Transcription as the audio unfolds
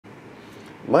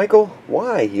Michael,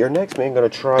 why? You're next, man. Going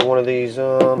to try one of these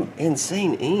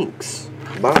Insane Inks.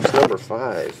 Box number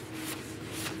 5.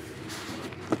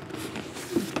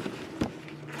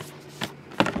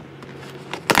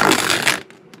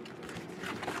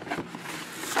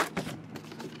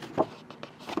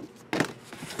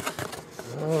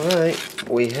 Alright,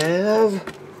 we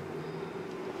have,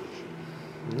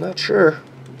 I'm not sure,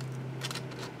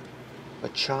 a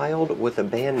child with a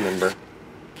band member.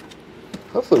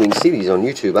 Hopefully we can see these on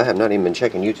YouTube. I have not even been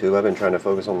checking YouTube. I've been trying to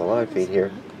focus on the live feed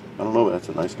here. I don't know, but that's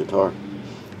a nice guitar.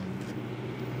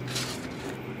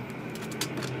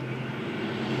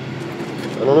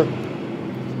 I don't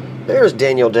know. There's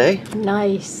Daniel Day.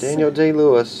 Nice. Daniel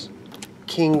Day-Lewis.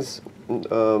 Gangs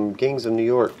of New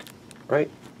York, right?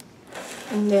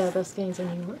 Yeah, that's Gangs of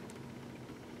New York.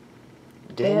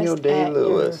 Daniel Best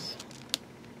Day-Lewis.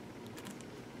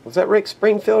 Was that Rick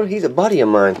Springfield? He's a buddy of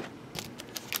mine.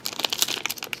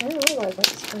 I don't realize Rick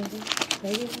Springfield.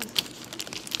 Maybe it was.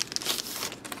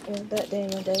 Yeah, that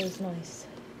Daniel Day is nice.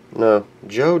 No,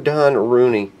 Joe Don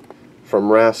Rooney from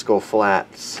Rascal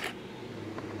Flatts.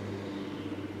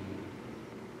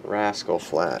 Rascal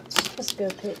Flatts. That's a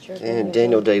good picture. And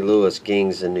Daniel Day-Lewis,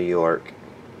 Gangs in New York.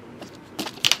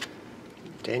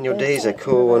 Daniel Day's a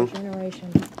cool one.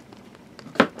 Generation.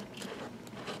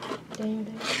 Daniel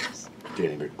Day.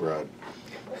 Danny McBride.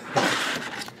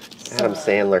 Adam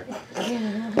Sandler.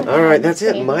 Yeah, Alright, that's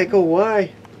it. Michael,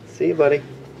 why? See you, buddy.